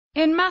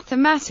In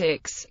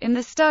mathematics, in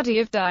the study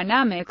of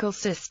dynamical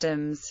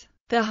systems,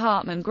 the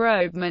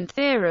Hartman-Grobman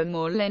theorem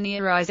or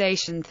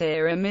linearization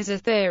theorem is a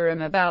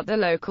theorem about the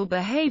local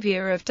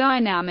behavior of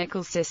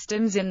dynamical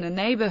systems in the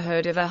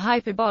neighborhood of a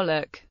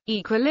hyperbolic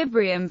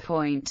equilibrium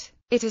point.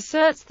 It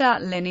asserts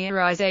that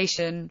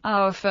linearization,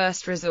 our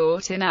first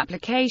resort in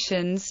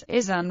applications,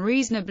 is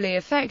unreasonably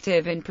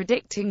effective in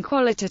predicting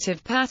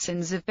qualitative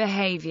patterns of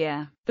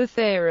behavior. The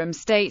theorem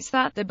states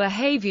that the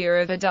behavior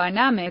of a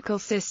dynamical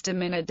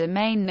system in a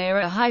domain near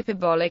a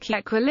hyperbolic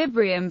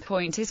equilibrium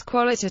point is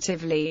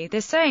qualitatively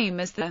the same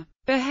as the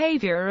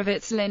behavior of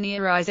its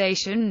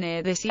linearization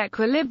near this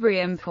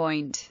equilibrium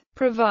point,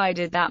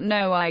 provided that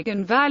no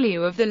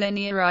eigenvalue of the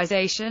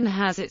linearization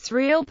has its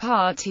real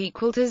part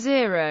equal to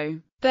 0.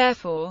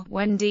 Therefore,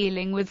 when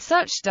dealing with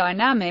such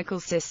dynamical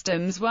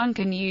systems, one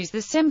can use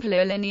the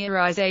simpler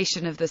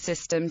linearization of the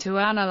system to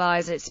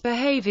analyze its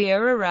behavior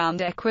around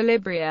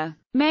equilibria.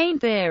 Main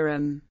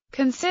theorem.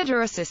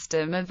 Consider a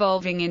system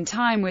evolving in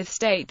time with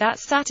state that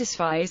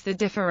satisfies the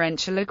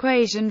differential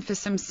equation for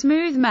some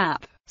smooth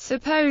map.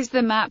 Suppose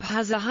the map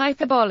has a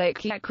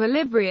hyperbolic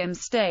equilibrium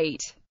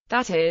state,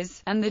 that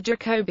is, and the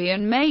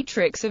Jacobian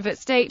matrix of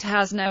its state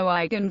has no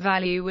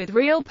eigenvalue with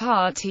real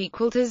part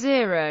equal to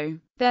 0.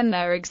 Then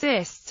there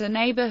exists a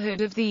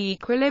neighborhood of the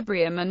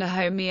equilibrium and a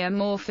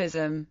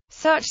homeomorphism,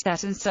 such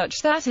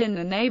that in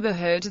the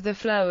neighborhood the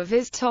flow of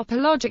is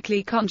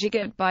topologically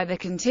conjugate by the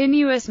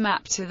continuous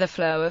map to the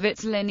flow of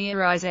its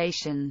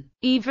linearization.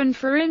 Even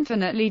for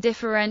infinitely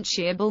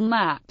differentiable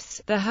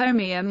maps, the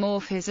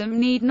homeomorphism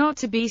need not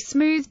to be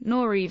smooth,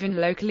 nor even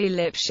locally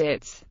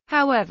Lipschitz.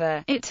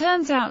 However, it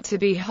turns out to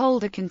be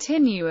Holder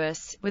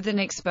continuous, with an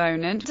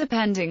exponent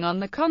depending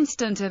on the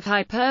constant of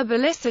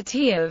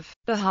hyperbolicity of.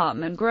 The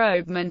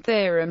Hartman-Grobman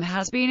theorem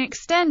has been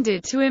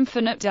extended to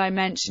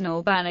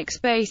infinite-dimensional Banach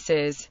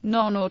spaces,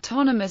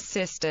 non-autonomous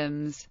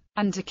systems,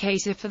 and to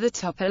cater for the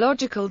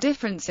topological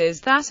differences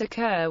that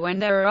occur when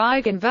there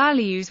are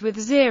eigenvalues with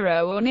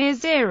 0 or near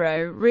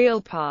 0 real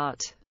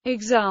part.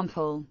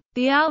 Example.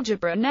 The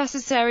algebra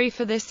necessary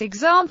for this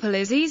example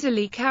is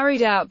easily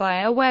carried out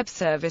by a web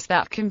service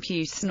that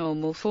computes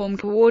normal form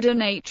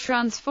coordinate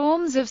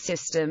transforms of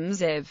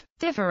systems if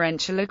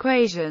differential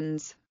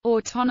equations,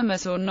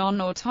 autonomous or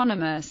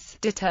non-autonomous,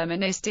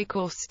 deterministic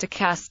or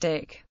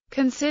stochastic.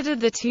 Consider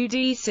the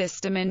 2D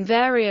system in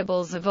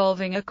variables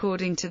evolving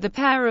according to the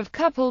pair of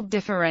coupled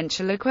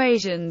differential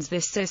equations.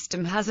 This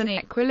system has an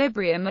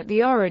equilibrium at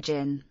the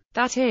origin.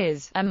 That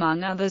is,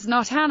 among others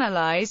not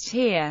analyzed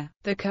here,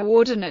 the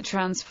coordinate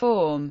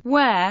transform,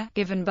 where,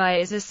 given by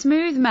is a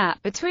smooth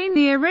map between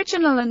the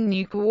original and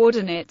new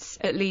coordinates,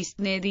 at least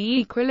near the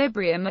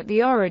equilibrium at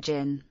the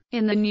origin.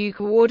 In the new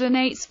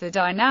coordinates, the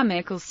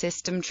dynamical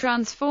system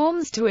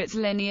transforms to its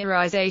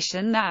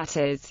linearization, that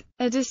is,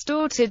 a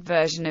distorted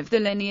version of the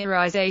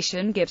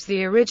linearization gives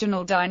the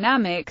original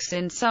dynamics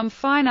in some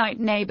finite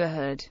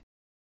neighborhood.